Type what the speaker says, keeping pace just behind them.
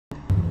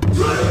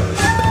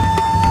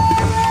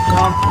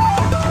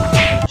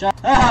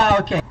Ah,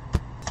 okay.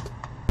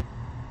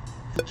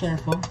 Be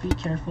careful, be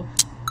careful.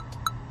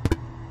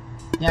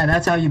 Yeah,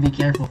 that's how you be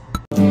careful.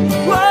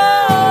 Whoa!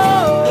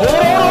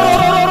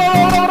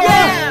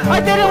 Yeah! I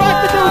didn't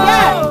want to do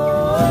that!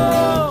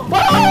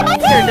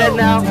 You're dead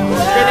now.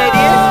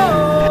 Canadian?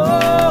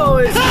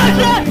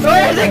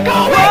 Where is it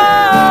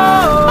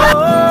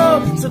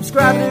going?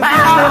 Subscribe to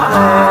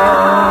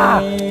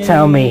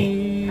Tell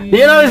me. Do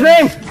you know his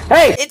name?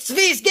 Hey! It's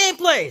V's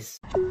Gameplays!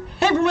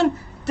 Hey everyone,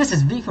 this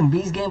is V from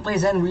V's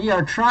Gameplays and we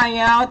are trying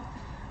out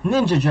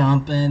Ninja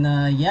Jump, and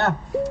yeah,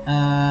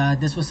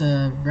 this was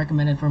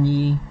recommended for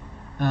me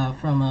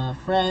from a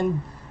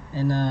friend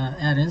and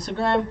at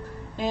Instagram,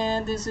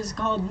 and this is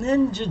called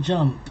Ninja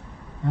Jump.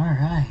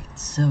 Alright,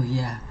 so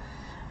yeah,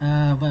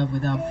 but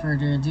without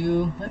further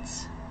ado,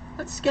 let's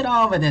get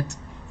on with it.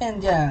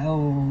 And yeah,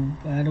 oh,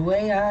 by the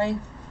way, I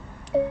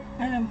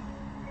am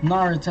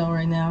Naruto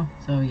right now,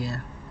 so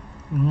yeah,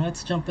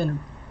 let's jump in,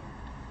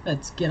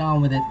 let's get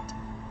on with it.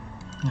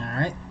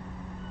 Alright,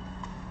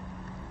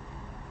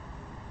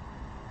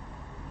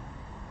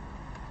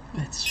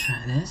 let's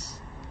try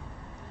this.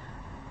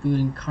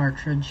 Booting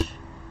cartridge,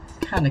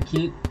 kinda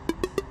cute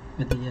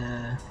with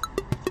the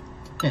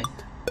okay,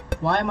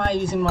 why am I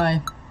using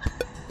my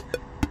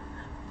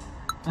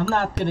I'm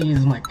not gonna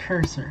use my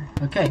cursor.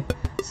 Okay,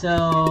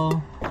 so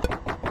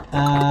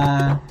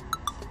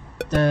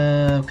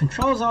the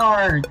controls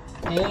are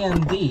A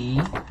and D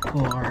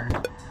for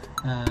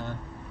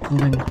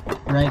moving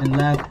right and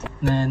left,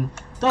 and then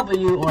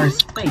W or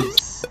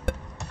space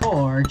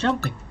for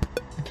jumping.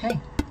 Okay,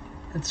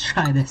 let's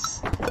try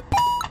this.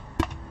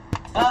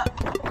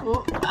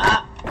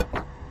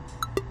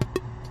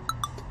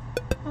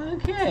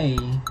 Okay,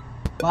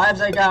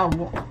 vibes I got.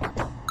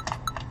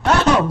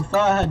 Oh,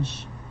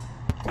 fudge.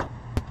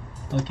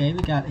 Okay, we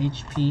got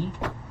HP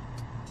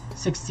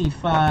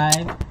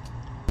 65,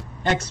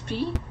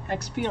 XP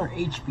or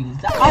HP? Is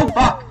that, oh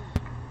fuck!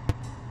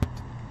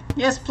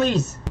 Yes,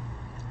 please.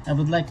 I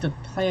would like to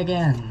play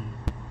again.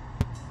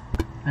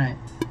 Alright.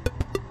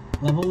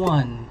 Level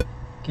 1.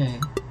 Okay.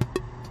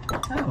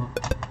 Oh.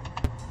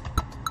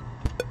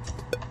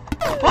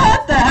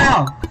 What the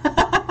hell?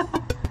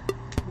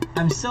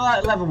 I'm still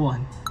at level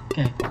 1.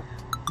 Okay.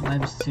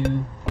 Lives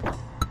 2.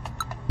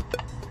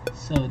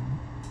 So,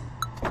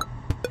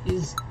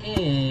 is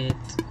it...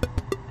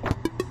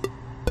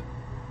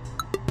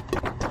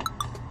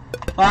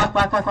 Fuck.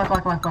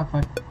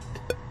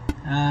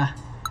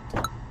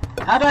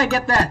 How do I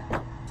get that?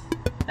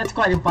 That's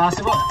quite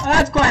impossible.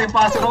 That's quite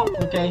impossible.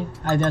 Okay,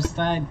 I just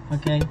died.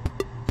 Okay.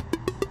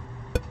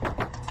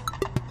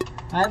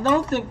 I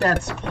don't think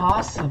that's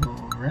possible,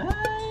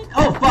 right?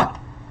 Oh, fuck!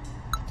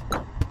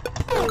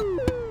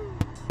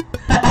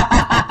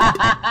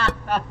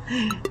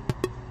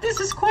 This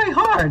is quite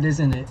hard,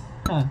 isn't it?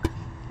 Huh.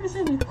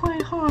 Isn't it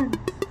quite hard?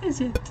 Is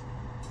it?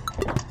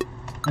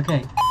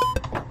 Okay.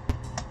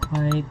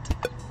 Wait.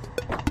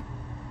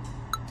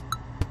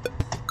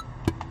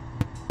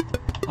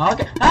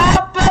 Okay.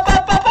 Up!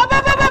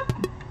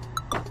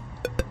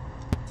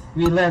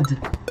 We lived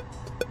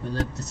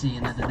to see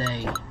another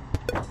day.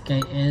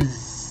 Okay,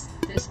 is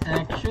this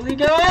actually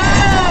go?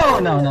 Oh!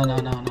 No.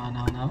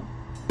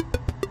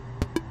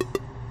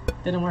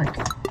 Didn't work.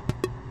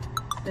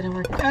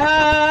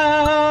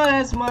 Oh,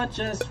 as much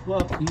as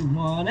what we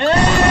wanted.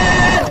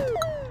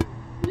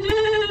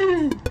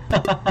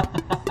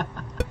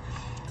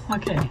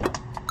 Okay.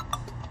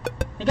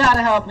 You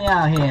gotta help me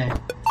out here.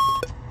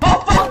 Oh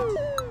fuck!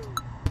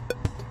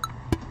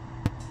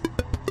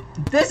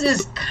 This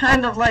is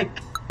kind of like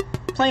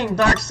playing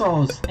Dark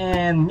Souls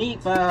and Meat,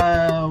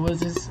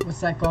 what's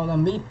that called? A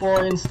Meat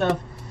Boy and stuff.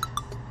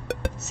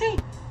 See?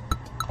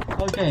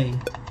 Okay.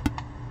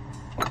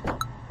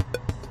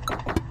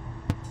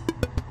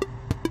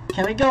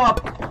 Can we go up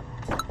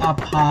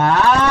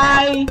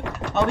high?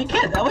 Oh, we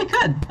could.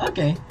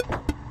 Okay.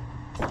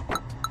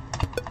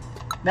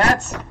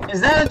 Is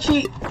that a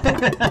cheat?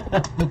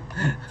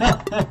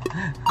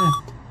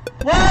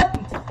 What?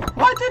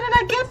 Why didn't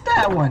I get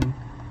that one?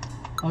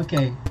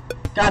 Okay.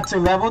 Got to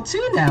level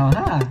 2 now,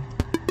 huh?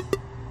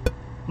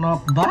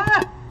 Not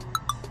bad.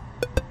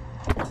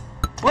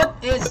 What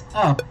is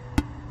up?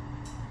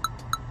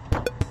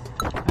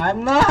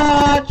 I'm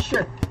not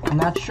sure.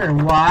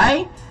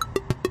 Why?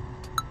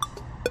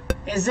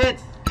 Is it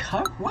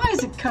covered? Why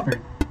is it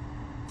covered?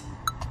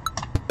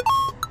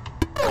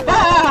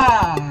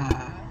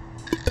 Ah!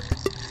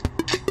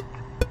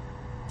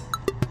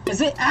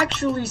 Is it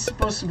actually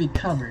supposed to be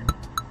covered?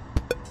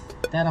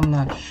 That I'm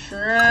not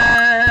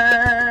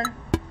sure.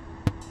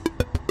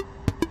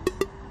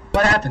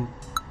 What happened?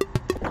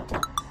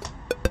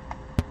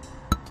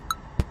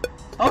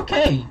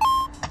 Okay.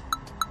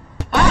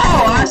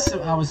 Oh,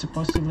 I was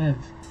supposed to live.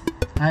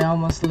 I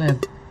almost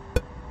lived.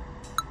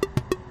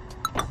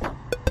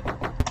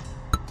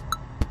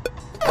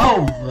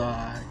 Oh,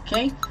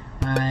 okay.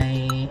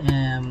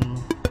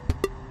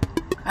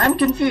 I'm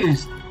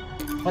confused.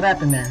 What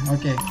happened there?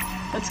 Okay.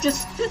 Let's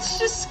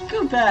just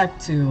go back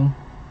to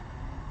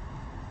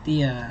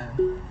the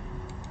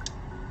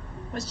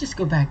let's just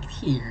go back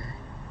here.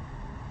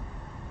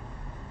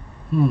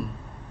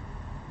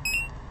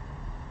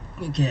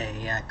 Okay,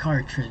 yeah,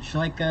 cartridge,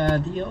 like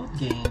the old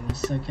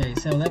games. Okay,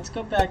 so let's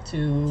go back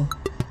to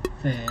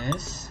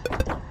this.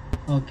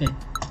 Okay.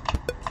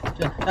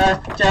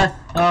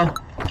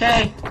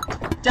 Okay.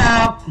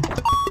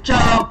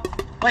 Jump!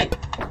 Wait!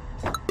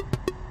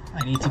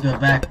 I need to go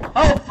back.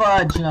 Oh,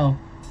 fudge! No.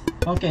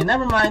 Okay,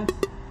 never mind.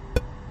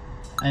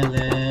 I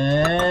live.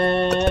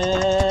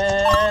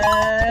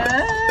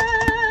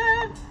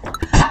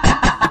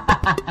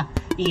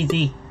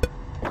 Easy.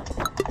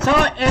 So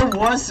it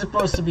was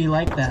supposed to be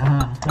like that,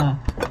 huh?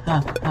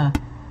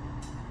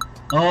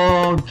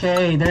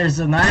 Okay, there's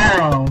an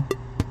arrow.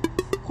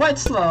 Quite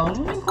slow,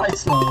 moving quite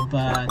slow,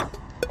 but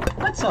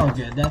that's all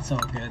good. That's all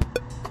good.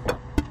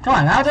 Come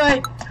on, how do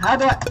I?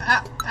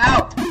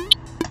 Ow!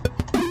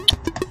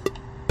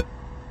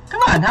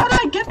 Come on, how do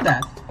I get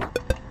that?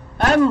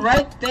 I'm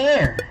right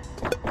there.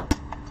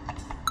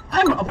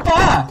 I'm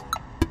above.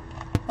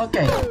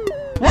 Okay.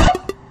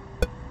 What?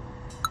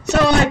 So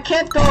I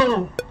can't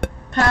go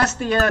past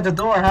the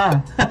door,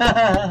 huh?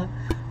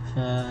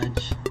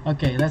 Fudge.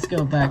 Okay, let's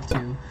go back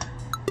to.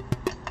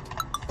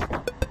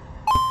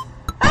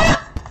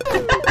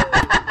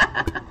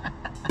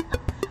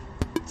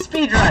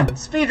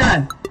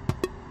 Speedrun!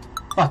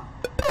 Fuck.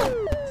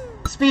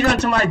 Speedrun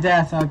to my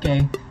death,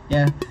 okay.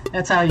 Yeah,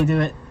 that's how you do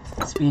it.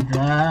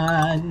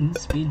 Speedrun.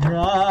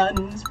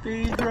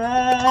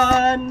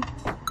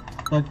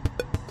 Look.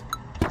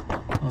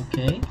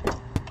 Okay.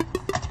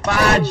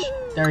 Fudge!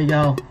 There we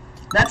go.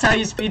 That's how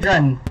you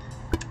speedrun.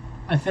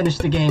 I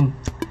finished the game.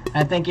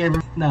 I think you're...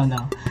 No.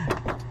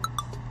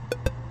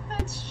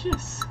 Let's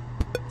just...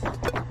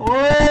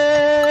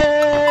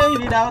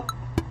 wait it out.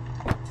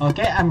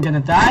 Okay, I'm gonna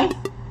die.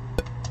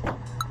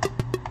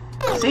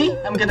 See?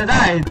 I'm gonna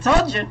die.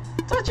 Told you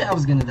I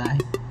was gonna die.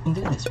 We can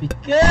do this. We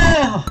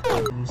go!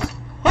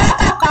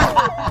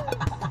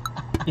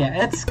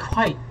 Yeah, it's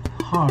quite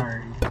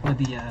hard with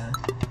the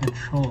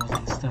controls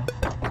and stuff.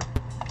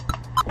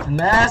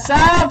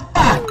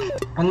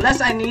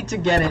 Unless I need to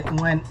get it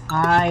when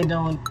I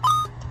don't.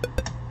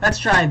 Let's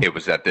try. It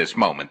was at this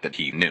moment that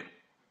he knew.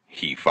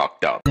 He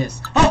fucked up.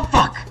 This. Oh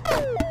fuck!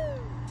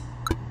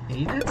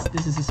 Okay,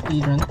 this is a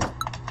speedrun.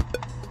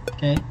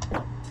 Okay.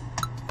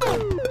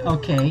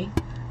 Okay.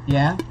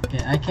 Yeah.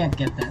 Okay, I can't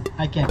get that.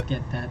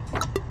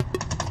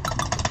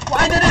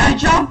 Why did I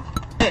jump?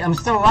 Hey, I'm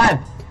still alive.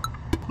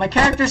 My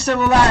character's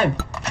still alive.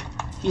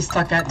 He's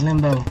stuck at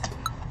limbo.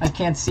 I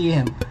can't see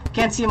him.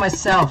 Can't see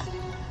myself.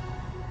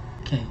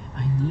 Okay,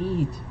 I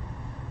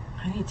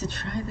need to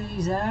try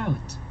these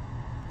out.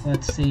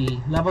 Let's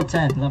see. Level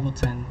 10.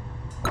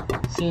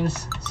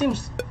 Seems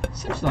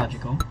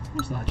logical.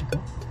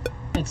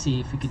 Let's see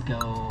if we could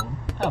go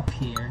up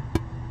here.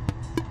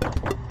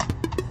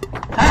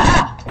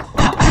 Ha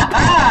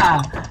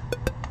ha!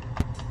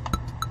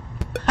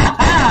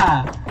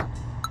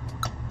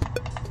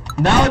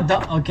 No,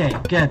 okay,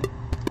 good.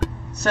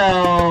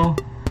 So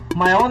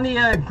my only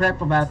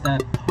grip about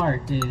that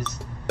part is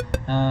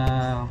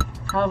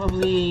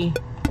probably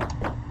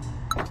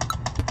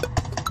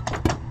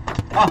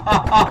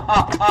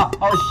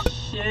oh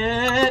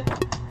shit.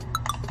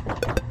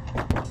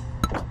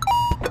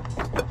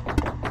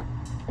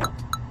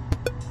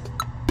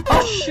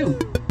 Oh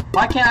shoot.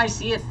 Why can't I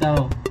see it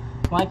though?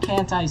 Why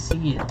can't I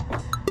see it?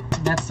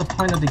 That's the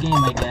point of the game,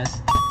 I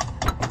guess.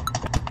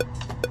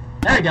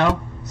 There we go.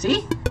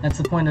 See? That's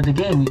the point of the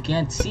game. You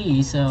can't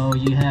see, so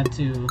you have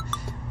to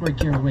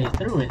work your way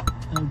through it.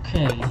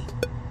 Okay.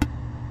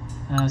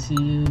 So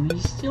we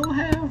still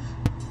have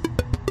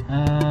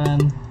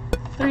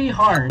 3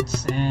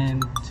 hearts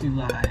and 2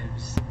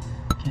 lives.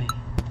 Okay.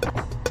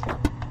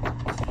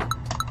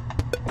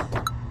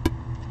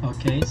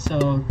 Okay,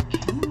 so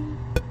can we...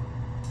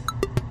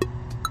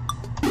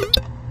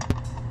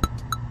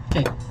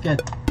 Okay,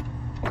 good.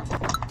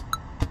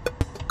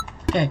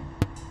 Okay.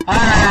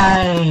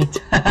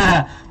 Alright!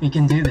 We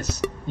can do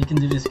this. You can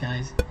do this,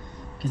 guys.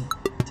 You can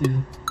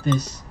do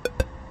this.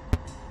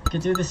 You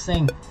can do this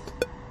thing.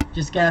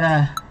 Just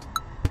gotta...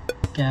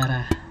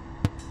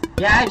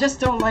 Yeah, I just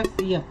don't like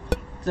the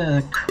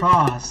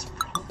cross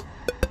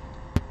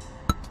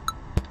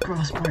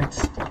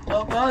parts.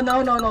 Oh,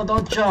 no,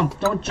 don't jump.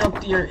 Don't jump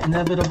to your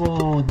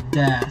inevitable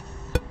death.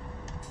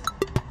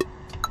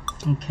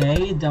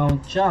 Okay,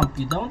 don't jump.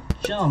 You don't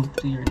jump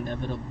to your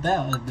inevitable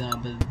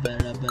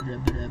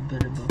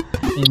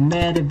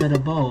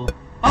inevitable.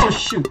 Oh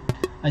shoot!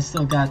 I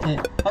still got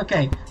hit.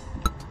 Okay,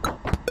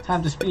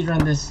 time to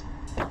speedrun this.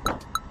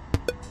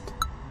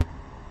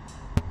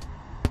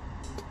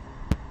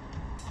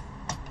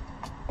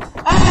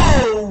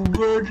 Oh!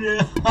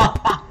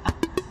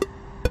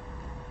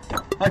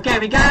 Okay,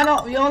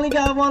 we only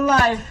got 1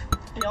 life.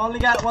 We only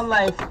got 1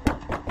 life.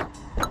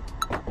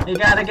 We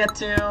gotta get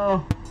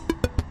to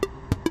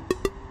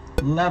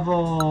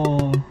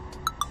level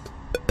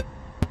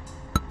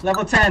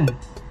 10.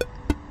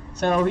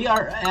 So we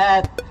are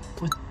at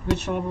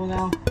which level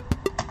now?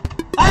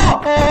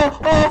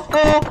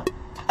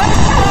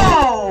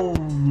 Oh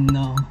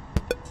no.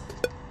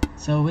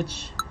 So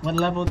what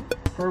level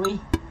were we?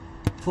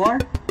 4?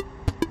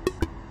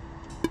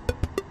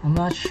 I'm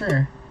not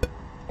sure.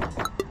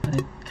 But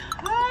it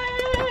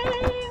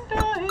kinda is.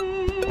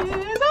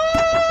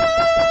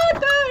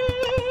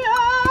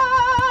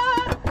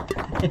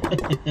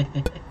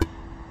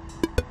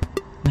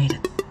 Made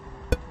it.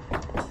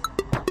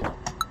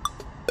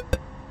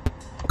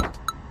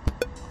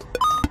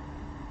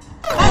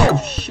 Oh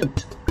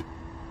shoot.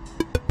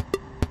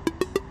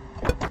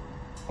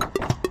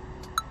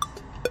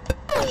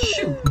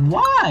 Shoot,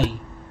 why?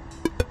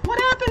 What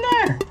happened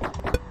there?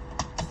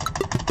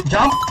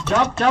 Jump,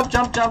 jump, jump,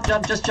 jump, jump,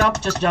 jump,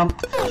 just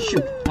jump.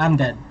 Shoot, I'm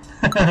dead.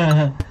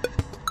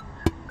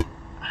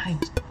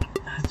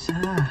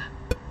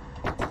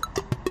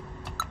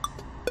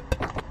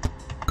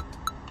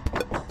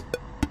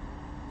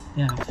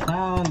 Yeah,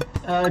 found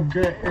a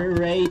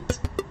great,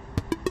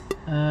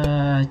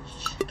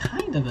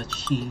 kind of a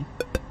cheat.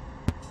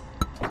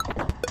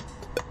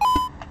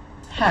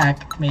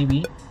 Hack,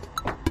 maybe.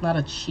 Not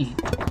a cheat.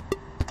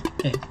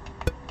 Okay.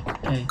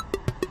 Okay.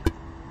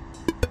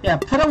 Yeah,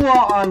 put a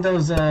wall on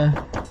those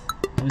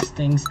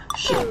things.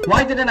 Shit,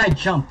 why didn't I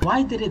jump?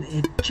 Why did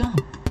it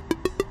jump?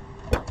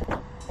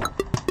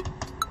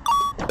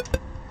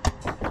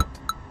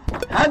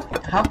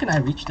 How can I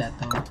reach that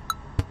though?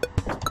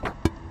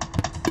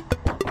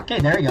 Okay,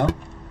 there we go.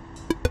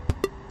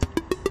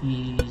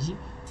 Easy.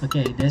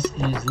 Okay, this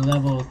is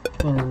level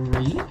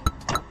 3.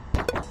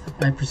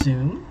 I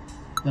presume.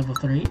 Level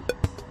 3.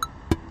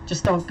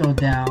 Just don't go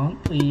down,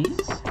 please.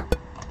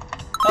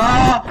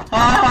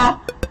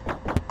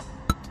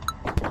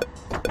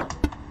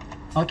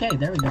 Okay,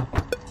 there we go.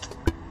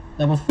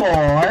 Level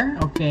 4.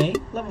 Okay,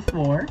 level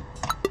 4.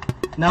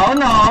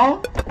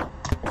 No.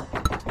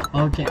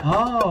 Okay,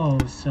 oh,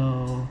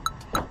 so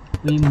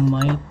we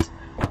might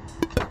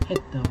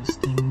hit those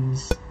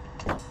things.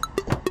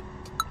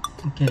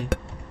 Okay.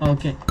 Oh,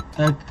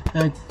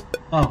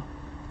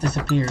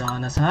 disappeared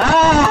on us.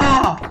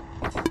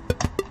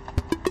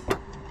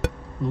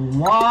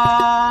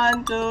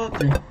 1, 2,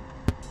 3.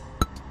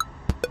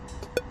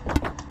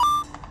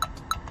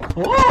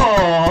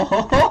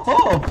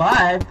 Oh,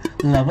 5.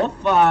 Level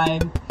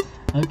 5.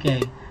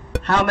 Okay.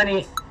 How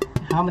many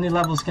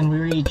levels can we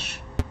reach?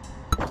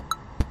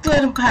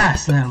 Let him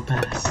pass.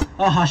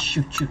 Oh,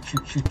 shoot.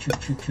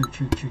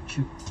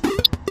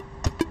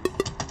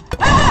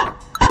 Ah!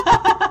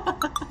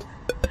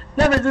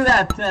 Never do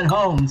that at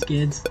home,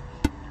 kids.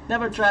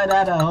 Never try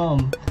that at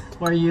home,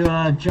 where you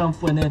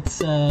jump when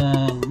it's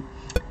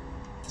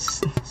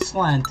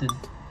slanted.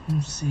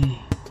 Let's see.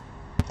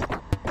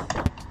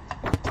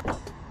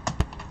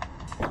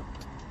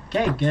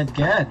 Okay, good.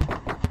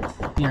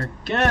 We are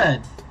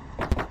good.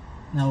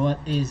 Now what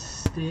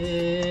is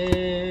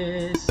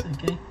this?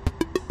 Okay.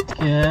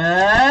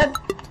 Good.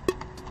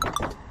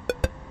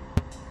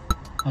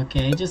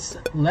 Okay, just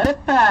let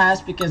it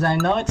pass because I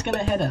know it's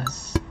gonna hit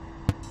us.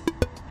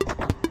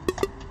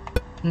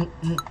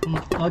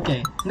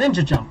 Okay,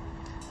 ninja jump.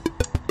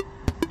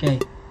 Okay.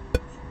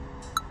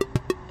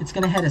 It's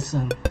gonna hit us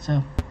soon,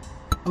 so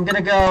I'm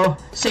gonna go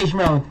sage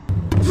mode.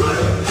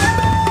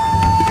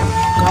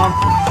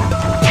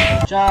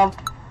 Jump.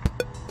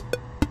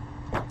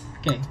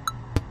 Okay,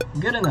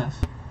 good enough.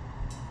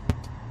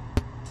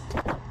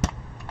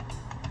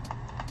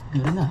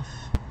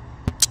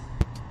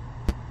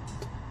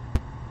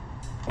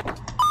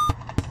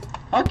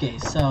 Okay,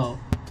 so...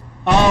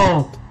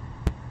 Oh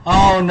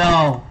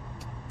no!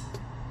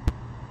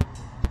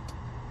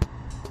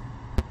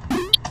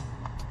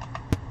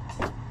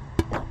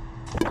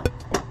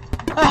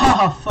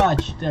 Oh,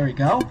 fudge! There we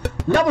go.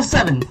 Level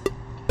 7!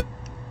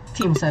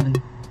 Team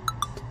 7.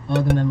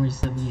 All the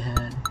memories that we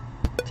had.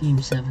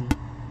 Team 7.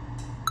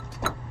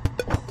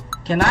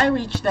 Can I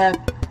reach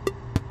that?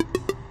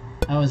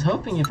 I was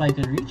hoping if I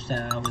could reach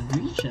that, I would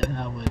reach it.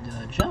 I would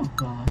jump.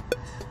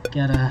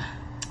 Gotta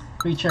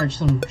recharge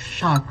some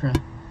chakra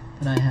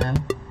that I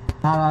have.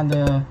 Not on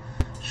the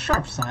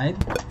sharp side.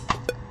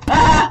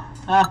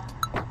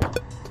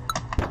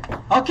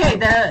 Okay,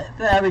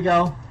 there we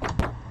go.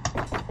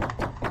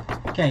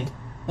 Okay,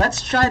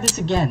 let's try this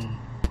again.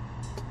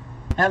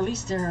 At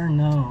least there are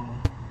no...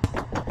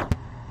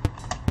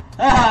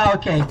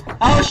 okay.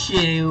 Oh,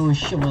 shit.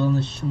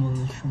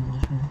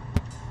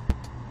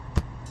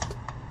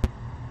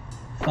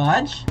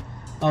 Fudge.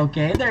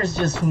 Okay, there's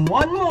just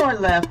one more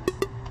left.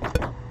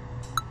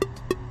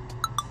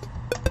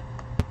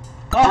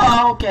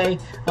 Oh, okay.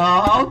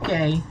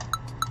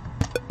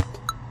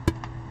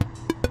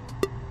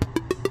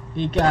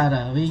 We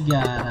gotta.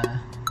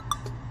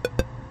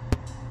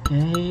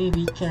 Okay,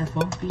 be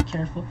careful.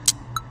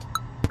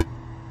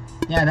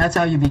 Yeah, that's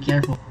how you be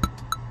careful.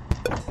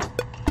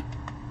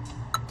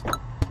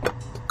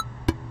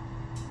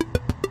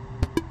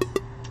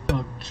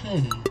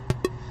 Okay.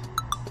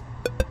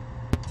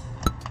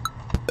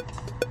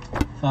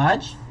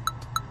 Fudge,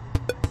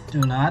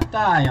 do not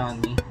die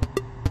on me.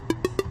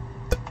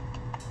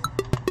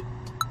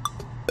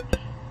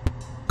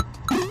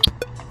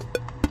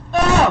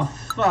 Oh,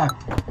 fuck.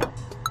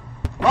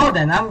 Well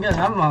then, I'm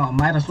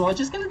might as well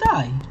just gonna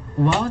die.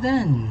 Well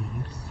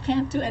then,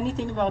 can't do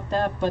anything about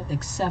that, but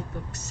accept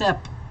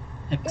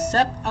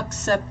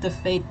accept the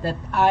fate that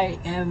I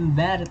am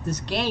bad at this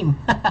game.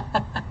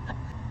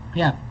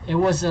 Yeah, it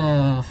was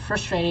a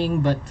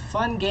frustrating but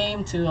fun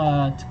game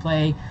to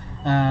play.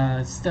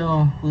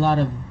 Still a lot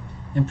of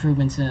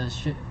improvements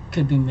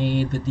could be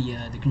made with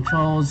the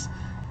controls.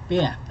 But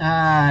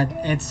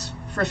yeah, it's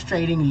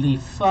frustratingly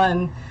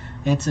fun.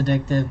 It's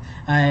addictive.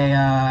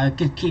 I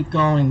could keep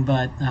going,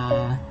 but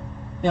I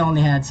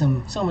only had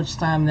so much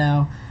time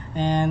now.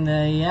 And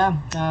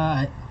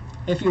yeah,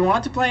 if you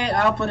want to play it,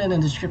 I'll put it in the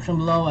description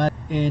below.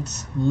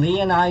 It's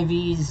Leon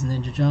IVEY's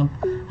Ninja Jump.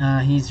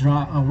 He's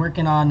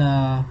working on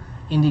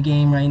indie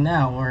game right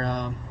now, or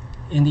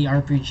indie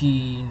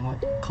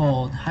RPG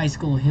called High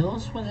School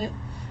Hills, was it?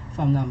 If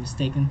I'm not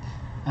mistaken.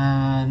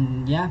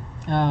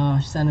 Yeah,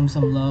 send him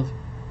some love.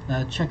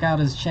 Check out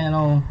his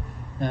channel.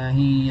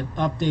 He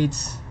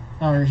updates,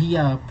 or he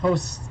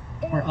posts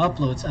or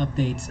uploads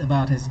updates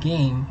about his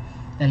game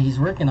that he's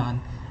working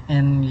on.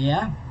 And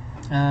yeah,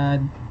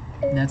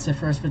 that's it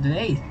for us for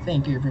today.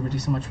 Thank you everybody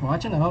so much for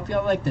watching. I hope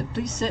y'all liked it.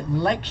 Please hit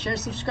like, share,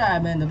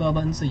 subscribe, and the bell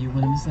button so you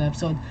wouldn't miss an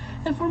episode.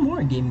 And for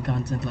more gaming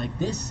content like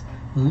this,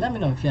 let me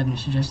know if you have any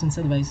suggestions,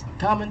 advice,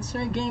 comments,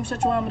 or games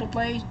that you want me to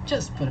play.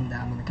 Just put them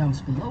down in the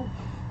comments below.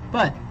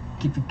 But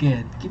keep it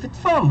good, keep it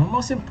fun, and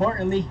most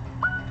importantly,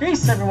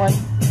 peace everyone.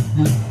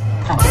 Be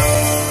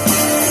out.